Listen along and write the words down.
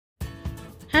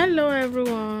Hello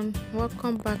everyone,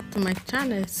 welcome back to my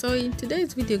channel. So in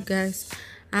today's video guys,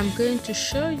 I'm going to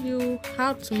show you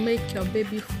how to make your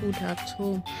baby food at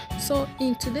home. So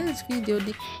in today's video,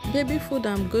 the baby food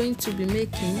I'm going to be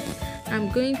making, I'm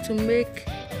going to make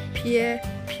pear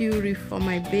puree for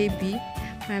my baby.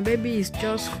 My baby is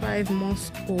just 5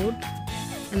 months old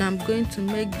and I'm going to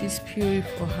make this puree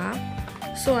for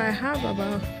her. So I have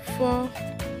about 4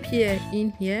 pear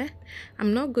in here.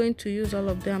 I'm not going to use all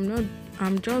of them.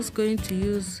 I'm just going to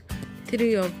use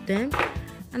 3 of them,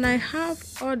 and I have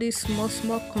all these small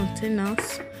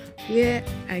containers where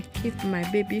I keep my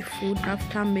baby food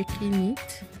after making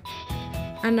it.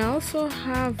 And I also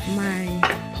have my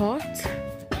pot.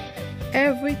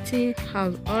 Everything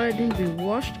has already been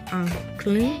washed and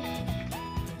cleaned.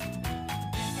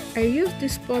 I use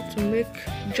this pot to make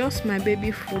just my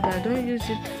baby food. I don't use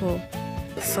it for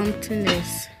something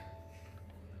else.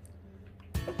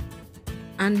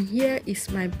 And here is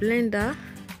my blender,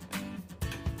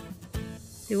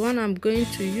 the one I'm going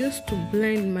to use to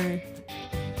blend my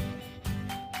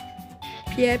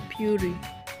pear puree.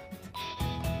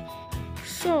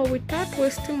 So without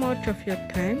wasting much of your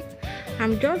time,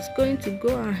 I'm just going to go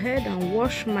ahead and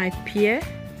wash my pear,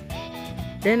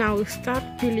 then I will start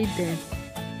peeling them.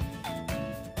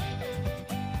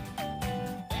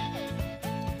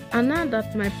 And now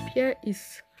that my pear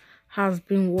has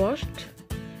been washed,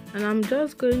 and I'm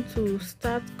just going to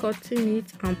start cutting it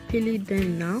and peeling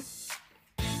them now.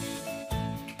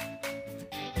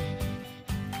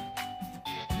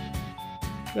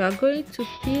 We are going to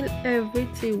peel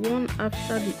everything one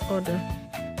after the other.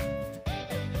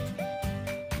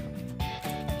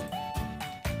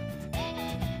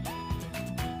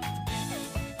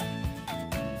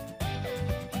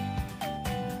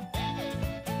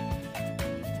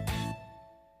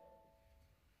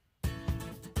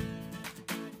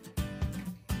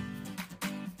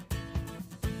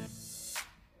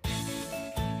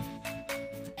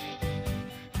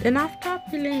 Then after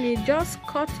peeling it, just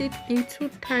cut it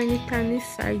into tiny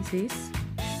sizes.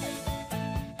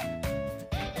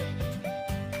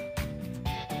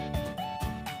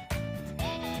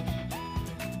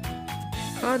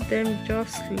 Cut them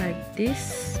just like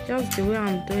this, just the way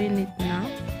I'm doing it now.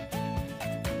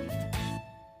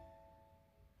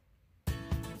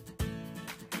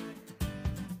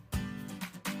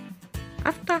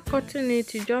 After cutting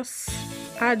it, you just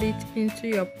add it into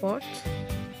your pot.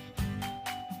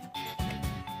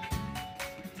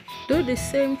 Do the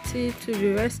same thing to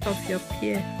the rest of your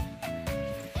pear.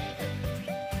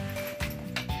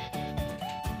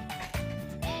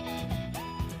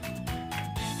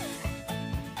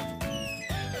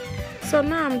 So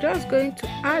now I'm just going to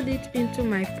add it into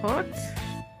my pot.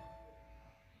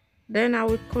 Then I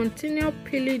will continue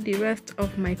peeling the rest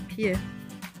of my pear.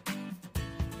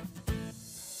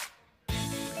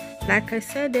 Like I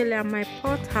said earlier, my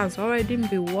pot has already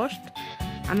been washed,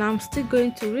 and I'm still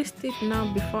going to rest it now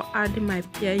before adding my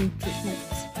pear into it.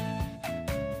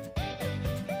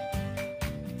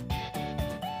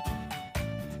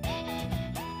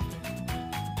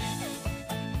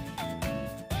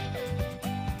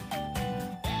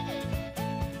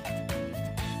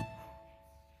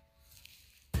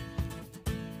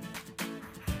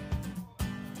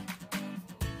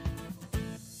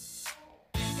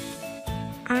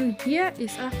 And here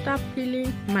is after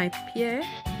peeling my pear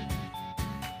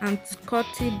and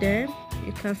cutting them.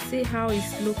 You can see how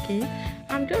it's looking.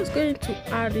 I'm just going to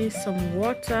add in some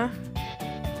water.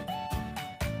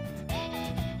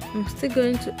 I'm still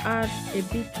going to add a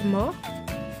bit more.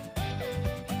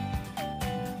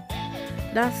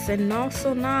 That's enough.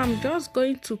 So now I'm just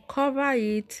going to cover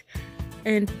it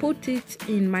and put it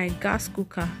in my gas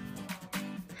cooker.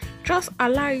 Just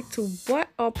allow it to boil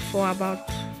up for about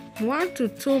 1 to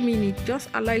 2 minutes. Just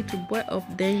allow it to boil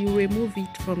up, then you remove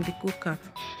it from the cooker.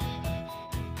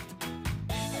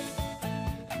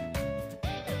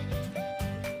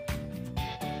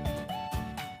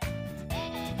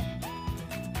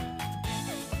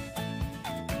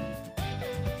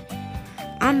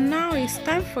 And now it's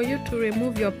time for you to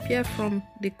remove your pear from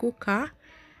the cooker.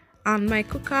 And my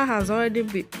cooker has already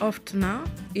been off now.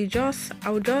 I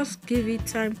will just give it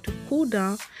time to cool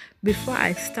down before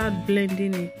I start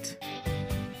blending it.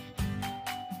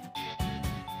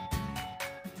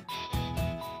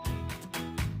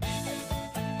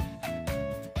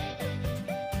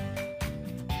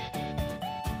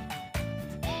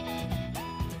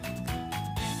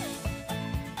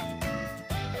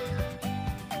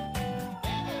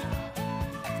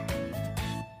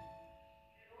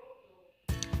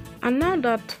 And now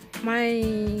that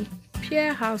my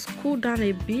pear has cooled down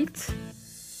a bit,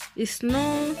 it's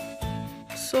not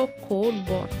so cold,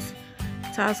 but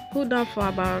it has cooled down for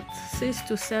about 6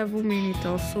 to 7 minutes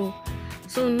or so.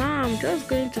 So now I'm just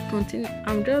going to continue.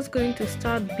 I'm just going to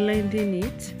start blending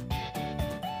it.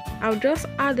 I'll just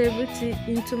add everything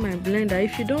into my blender.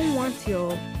 If you don't want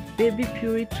your baby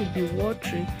puree to be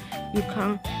watery, you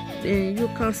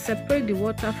can separate the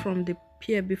water from the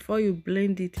pear before you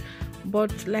blend it.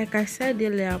 But like I said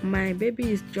earlier, my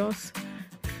baby is just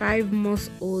 5 months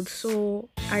old, so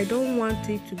I don't want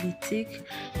it to be thick.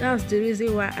 That's the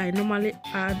reason why I normally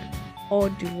add all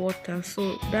the water.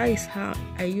 So that is how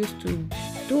I used to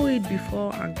do it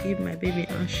before I give my baby,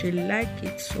 and she liked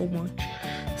it so much.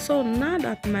 So now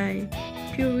that my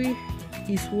puree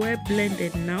is well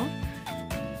blended now,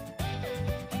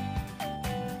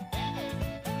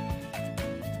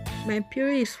 and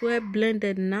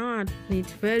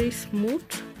it's very smooth.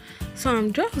 So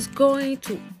I'm just going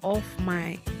to off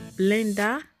my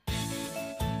blender,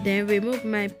 then remove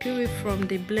my puree from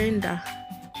the blender.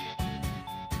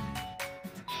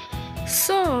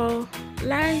 So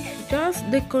like just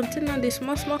the container, the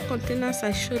small containers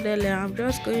I showed earlier, I'm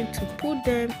just going to put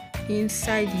them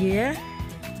inside here.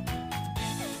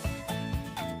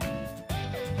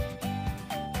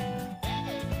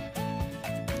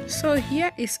 So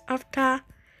here is after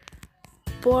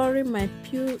pouring my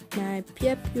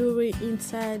pear puree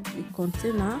inside the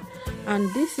container,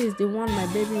 and this is the one my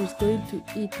baby is going to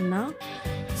eat now.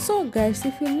 So guys,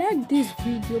 if you like this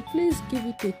video, please give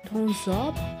it a thumbs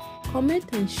up, comment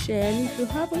and share, and if you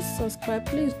haven't subscribed,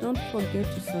 please don't forget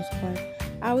to subscribe.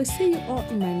 I will see you all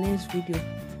in my next video.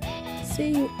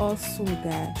 See you all soon,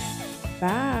 guys.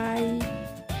 Bye.